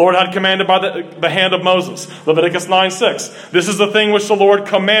Moses. The Lord had commanded by the hand of Moses. Leviticus 9:6, this is the thing which the Lord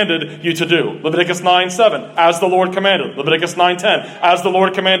commanded you to do. Leviticus 9:7, as the Lord commanded. Leviticus 9:10, as the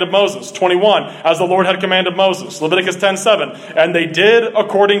Lord commanded Moses. 21, as the Lord had commanded Moses. Leviticus 10:7, and they did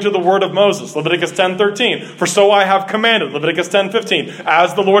according to the word of Moses. Leviticus 10:13, for so I have commanded. Leviticus 10:15,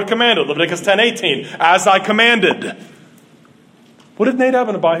 as the Lord commanded. Leviticus 10:18, as I commanded. What did Nadab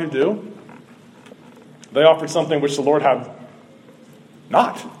and Abihu do? They offered something which the Lord had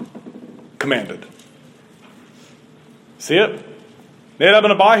not commanded. See it? Nadab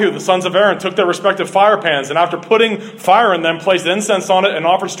and Abihu, the sons of Aaron, took their respective fire pans, and after putting fire in them, placed incense on it and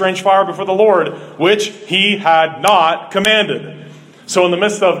offered strange fire before the Lord, which he had not commanded. So in the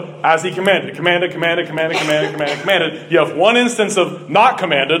midst of, as he commanded, commanded, you have one instance of not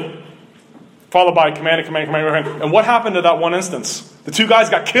commanded, followed by commanded. And what happened to that one instance? The 2 guys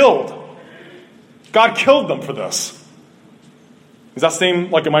got killed. God killed them for this. Does that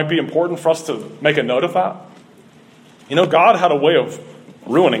seem like it might be important for us to make a note of that? You know, God had a way of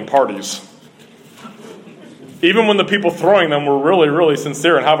ruining parties. Even when the people throwing them were really, really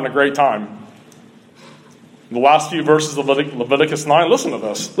sincere and having a great time. The last few verses of Leviticus 9, listen to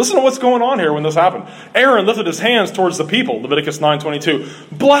this. Listen to what's going on here when this happened. Aaron lifted his hands towards the people, Leviticus 9:22,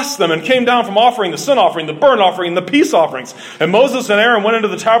 blessed them and came down from offering the sin offering, the burnt offering, and the peace offerings. And Moses and Aaron went into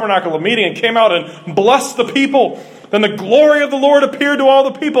the tabernacle of meeting and came out and blessed the people. Then the glory of the Lord appeared to all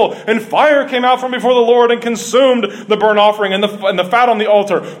the people, and fire came out from before the Lord and consumed the burnt offering and the fat on the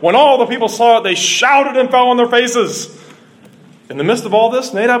altar. When all the people saw it, they shouted and fell on their faces. In the midst of all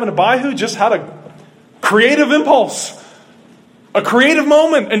this, Nadab and Abihu just had a creative impulse, a creative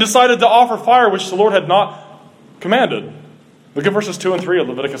moment, and decided to offer fire which the Lord had not commanded. Look at verses 2 and 3 of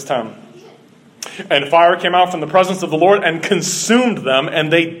Leviticus 10. And fire came out from the presence of the Lord and consumed them,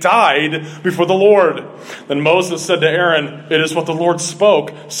 and they died before the Lord. Then Moses said to Aaron, "It is what the Lord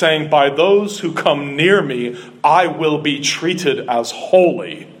spoke, saying, by those who come near me, I will be treated as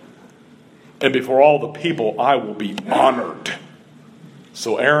holy. And before all the people, I will be honored."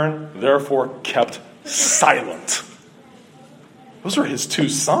 So Aaron therefore kept silent. Those are his 2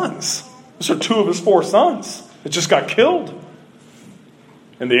 sons. Those are 2 of his 4 sons that just got killed.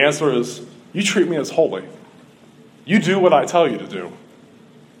 And the answer is, you treat me as holy. You do what I tell you to do.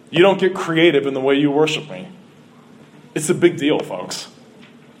 You don't get creative in the way you worship me. It's a big deal, folks.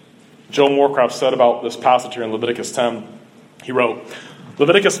 Joe Morecraft said about this passage here in Leviticus 10, he wrote,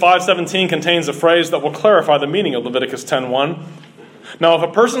 Leviticus 5:17 contains a phrase that will clarify the meaning of Leviticus 10:1. Now, if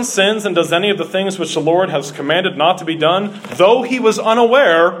a person sins and does any of the things which the Lord has commanded not to be done, though he was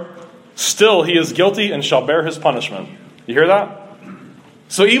unaware, still he is guilty and shall bear his punishment. You hear that?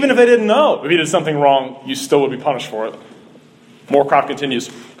 So even if they didn't know, if he did something wrong, you still would be punished for it. Morecraft continues,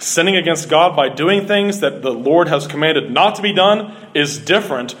 sinning against God by doing things that the Lord has commanded not to be done is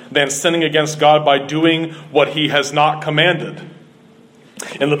different than sinning against God by doing what he has not commanded.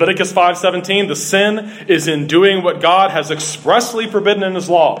 In Leviticus 5:17, the sin is in doing what God has expressly forbidden in his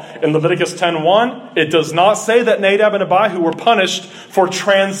law. In Leviticus 10:1, it does not say that Nadab and Abihu were punished for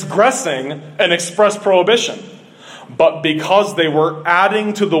transgressing an express prohibition, but because they were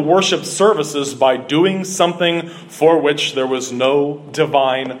adding to the worship services by doing something for which there was no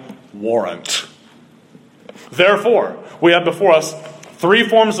divine warrant. Therefore, we have before us 3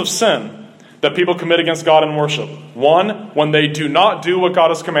 forms of sin that people commit against God in worship. 1, when they do not do what God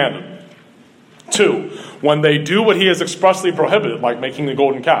has commanded. 2, when they do what he has expressly prohibited, like making the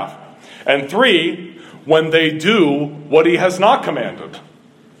golden calf. And 3, when they do what he has not commanded,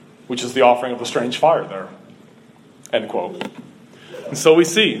 which is the offering of the strange fire there. End quote. And so we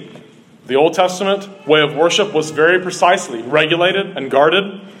see the Old Testament way of worship was very precisely regulated and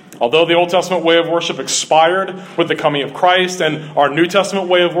guarded. Although the Old Testament way of worship expired with the coming of Christ, and our New Testament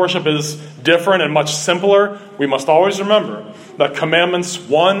way of worship is different and much simpler, we must always remember that commandments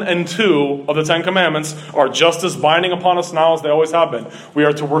 1 and 2 of the 10 commandments are just as binding upon us now as they always have been. We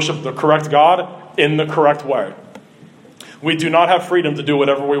are to worship the correct God in the correct way. We do not have freedom to do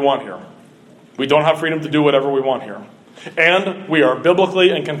whatever we want here. We don't have freedom to do whatever we want here. And we are biblically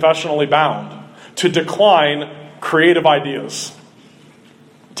and confessionally bound to decline creative ideas,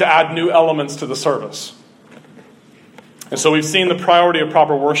 to add new elements to the service. And so we've seen the priority of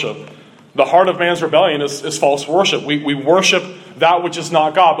proper worship. The heart of man's rebellion is false worship. We worship that which is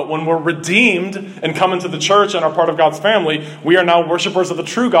not God. But when we're redeemed and come into the church and are part of God's family, we are now worshipers of the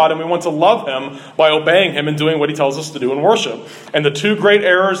true God, and we want to love him by obeying him and doing what he tells us to do in worship. And the 2 great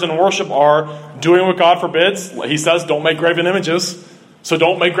errors in worship are doing what God forbids. He says, don't make graven images. So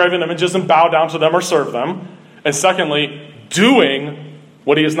don't make graven images and bow down to them or serve them. And secondly, doing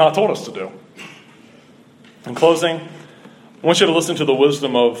what he has not told us to do. In closing, I want you to listen to the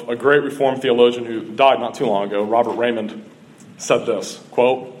wisdom of a great Reformed theologian who died not too long ago, Robert Raymond, said this,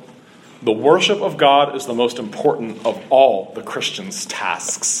 quote, the worship of God is the most important of all the Christian's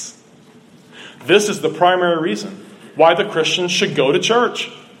tasks. This is the primary reason why the Christian should go to church,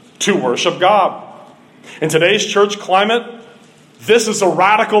 to worship God. In today's church climate, this is a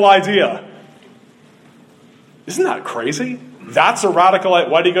radical idea. Isn't that crazy? That's a radical idea.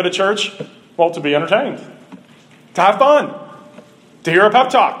 Why do you go to church? Well, to be entertained, to have fun, to hear a pep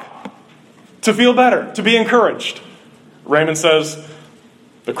talk, to feel better, to be encouraged. Raymond says,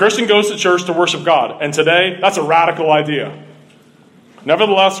 the Christian goes to church to worship God, and today, that's a radical idea.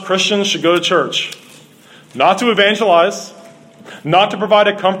 Nevertheless, Christians should go to church, not to evangelize, not to provide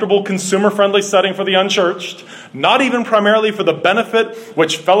a comfortable, consumer-friendly setting for the unchurched, not even primarily for the benefit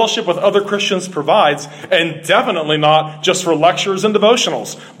which fellowship with other Christians provides, and definitely not just for lectures and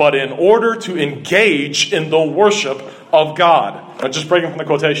devotionals, but in order to engage in the worship of God. I'm just breaking from the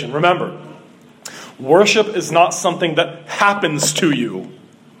quotation. Remember, worship is not something that happens to you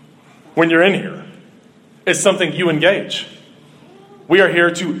when you're in here. It's something you engage. We are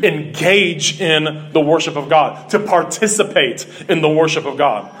here to engage in the worship of God, to participate in the worship of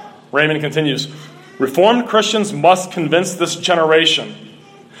God. Raymond continues, Reformed Christians must convince this generation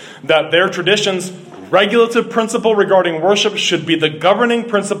that their tradition's regulative principle regarding worship should be the governing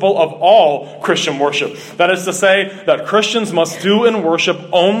principle of all Christian worship. That is to say, that Christians must do in worship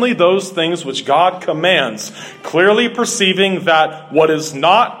only those things which God commands, clearly perceiving that what is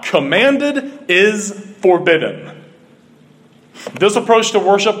not commanded is forbidden. This approach to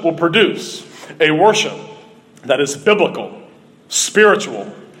worship will produce a worship that is biblical,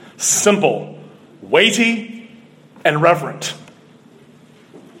 spiritual, simple, weighty, and reverent.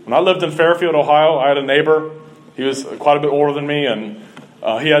 When I lived in Fairfield, Ohio, I had a neighbor. He was quite a bit older than me, and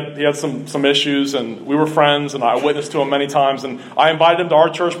he had some issues, and we were friends, and I witnessed to him many times. And I invited him to our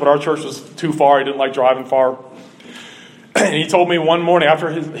church, but our church was too far. He didn't like driving far. And he told me one morning after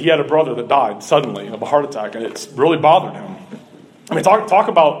he had a brother that died suddenly of a heart attack, and it's really bothered him. I mean, talk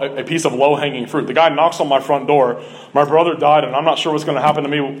about a piece of low-hanging fruit. The guy knocks on my front door. My brother died, and I'm not sure what's going to happen to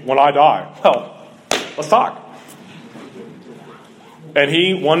me when I die. Well, let's talk. And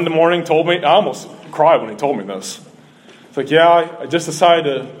he, one morning, told me, I almost cried when he told me this. It's like, yeah, I just decided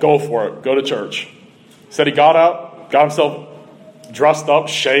to go for it, go to church. He said he got up, got himself dressed up,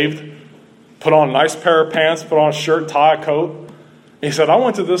 shaved, put on a nice pair of pants, put on a shirt, tie, a coat. And he said, I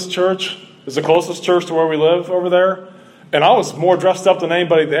went to this church. It's the closest church to where we live over there. And I was more dressed up than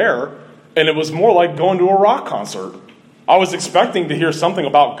anybody there. And it was more like going to a rock concert. I was expecting to hear something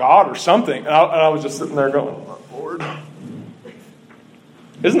about God or something. And I was just sitting there going, oh, Lord.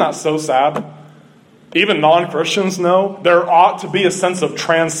 Isn't that so sad? Even non-Christians know there ought to be a sense of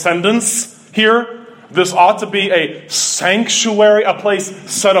transcendence here. This ought to be a sanctuary, a place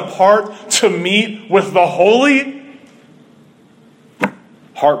set apart to meet with the holy.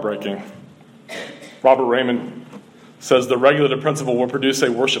 Heartbreaking. Robert Raymond says the regulative principle will produce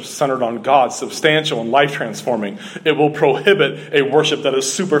a worship centered on God, substantial and life-transforming. It will prohibit a worship that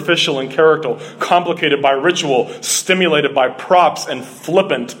is superficial in character, complicated by ritual, stimulated by props, and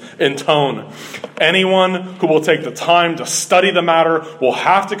flippant in tone. Anyone who will take the time to study the matter will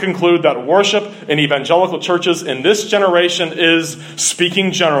have to conclude that worship in evangelical churches in this generation is,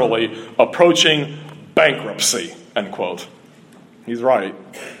 speaking generally, approaching bankruptcy, end quote. He's right.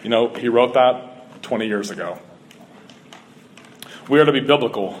 You know, he wrote that 20 years ago. We are to be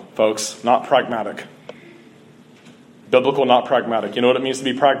biblical, folks, not pragmatic. Biblical, not pragmatic. You know what it means to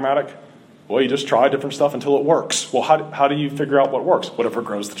be pragmatic? Well, you just try different stuff until it works. Well, how do you figure out what works? Whatever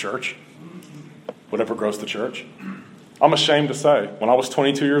grows the church. Whatever grows the church. I'm ashamed to say, when I was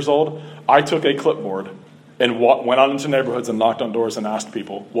 22 years old, I took a clipboard and went out into neighborhoods and knocked on doors and asked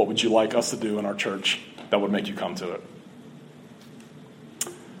people, what would you like us to do in our church that would make you come to it?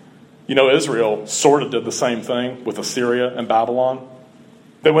 You know, Israel sort of did the same thing with Assyria and Babylon.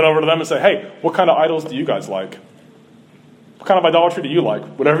 They went over to them and said, hey, what kind of idols do you guys like? What kind of idolatry do you like?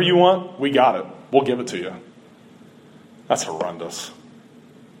 Whatever you want, we got it. We'll give it to you. That's horrendous.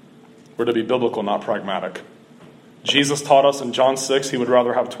 We're to be biblical, not pragmatic. Jesus taught us in John 6 he would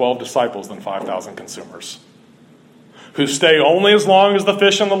rather have 12 disciples than 5,000 consumers who stay only as long as the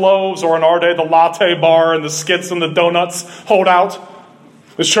fish and the loaves, or in our day, the latte bar and the skits and the donuts hold out.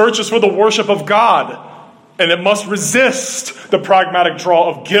 The church is for the worship of God, and it must resist the pragmatic draw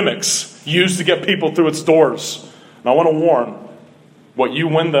of gimmicks used to get people through its doors. And I want to warn, what you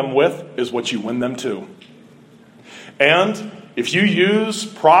win them with is what you win them to. And if you use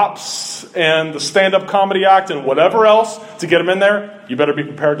props and the stand-up comedy act and whatever else to get them in there, you better be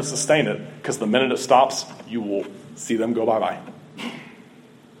prepared to sustain it, because the minute it stops, you will see them go bye-bye.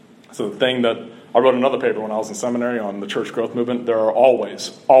 So the thing that I wrote another paper when I was in seminary on the church growth movement. There are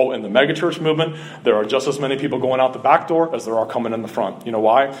always, all in the megachurch movement, there are just as many people going out the back door as there are coming in the front. You know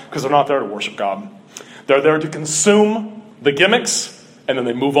why? Because they're not there to worship God. They're there to consume the gimmicks, and then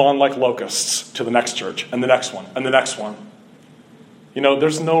they move on like locusts to the next church, and the next one, and the next one. You know,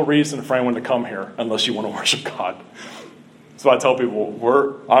 there's no reason for anyone to come here unless you want to worship God. So I tell people,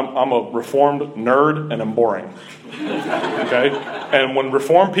 I'm a reformed nerd, and I'm boring. Okay? And when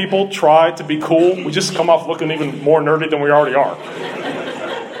reformed people try to be cool, we just come off looking even more nerdy than we already are.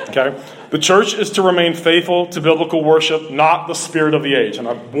 Okay? The church is to remain faithful to biblical worship, not the spirit of the age. And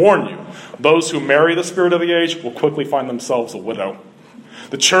I warn you, those who marry the spirit of the age will quickly find themselves a widow.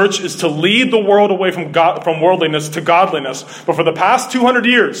 The church is to lead the world away from worldliness to godliness. But for the past 200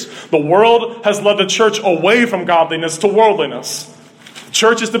 years, the world has led the church away from godliness to worldliness. The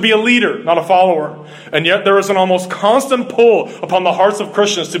church is to be a leader, not a follower. And yet there is an almost constant pull upon the hearts of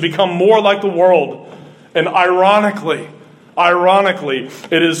Christians to become more like the world. And ironically,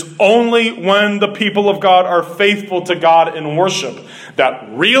 it is only when the people of God are faithful to God in worship that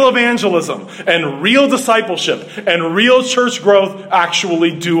real evangelism and real discipleship and real church growth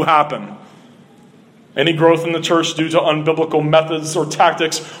actually do happen. Any growth in the church due to unbiblical methods or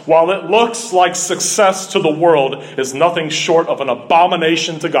tactics, while it looks like success to the world, is nothing short of an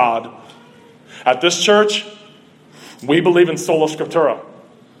abomination to God. At this church, we believe in sola scriptura.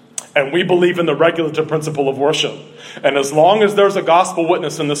 And we believe in the regulative principle of worship. And as long as there's a gospel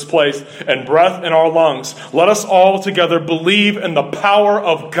witness in this place and breath in our lungs, let us all together believe in the power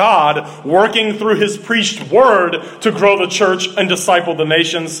of God working through his preached word to grow the church and disciple the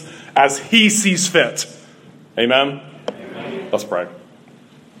nations as he sees fit. Amen? Let's pray.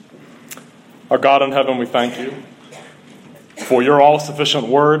 Our God in heaven, we thank you for your all-sufficient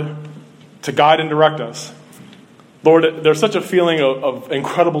word to guide and direct us. Lord, there's such a feeling of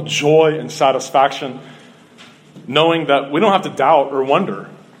incredible joy and satisfaction knowing that we don't have to doubt or wonder,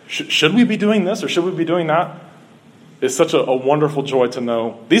 should we be doing this or should we be doing that? It's such a wonderful joy to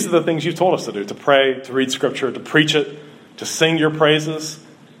know these are the things you told us to do, to pray, to read Scripture, to preach it, to sing your praises,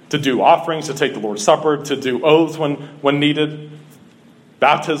 to do offerings, to take the Lord's Supper, to do oaths when needed,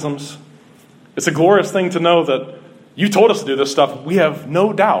 baptisms. It's a glorious thing to know that you told us to do this stuff. We have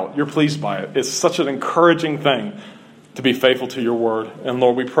no doubt you're pleased by it. It's such an encouraging thing to be faithful to your word. And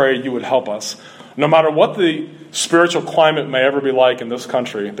Lord, we pray you would help us. No matter what the spiritual climate may ever be like in this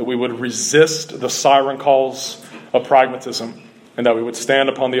country, that we would resist the siren calls of pragmatism, and that we would stand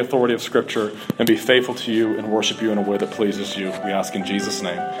upon the authority of Scripture and be faithful to you and worship you in a way that pleases you. We ask in Jesus'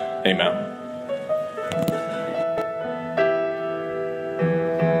 name. Amen.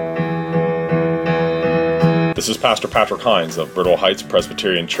 This is Pastor Patrick Hines of Bridwell Heights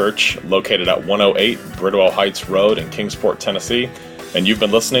Presbyterian Church, located at 108 Bridwell Heights Road in Kingsport, Tennessee, and you've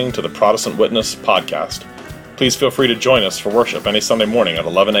been listening to the Protestant Witness podcast. Please feel free to join us for worship any Sunday morning at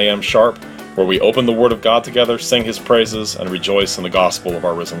 11 a.m. sharp, where we open the Word of God together, sing His praises, and rejoice in the gospel of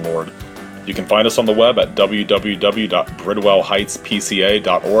our risen Lord. You can find us on the web at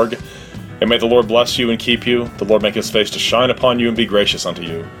www.bridwellheightspca.org. And may the Lord bless you and keep you. The Lord make His face to shine upon you and be gracious unto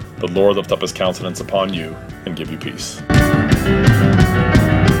you. The Lord lift up His countenance upon you and give you peace.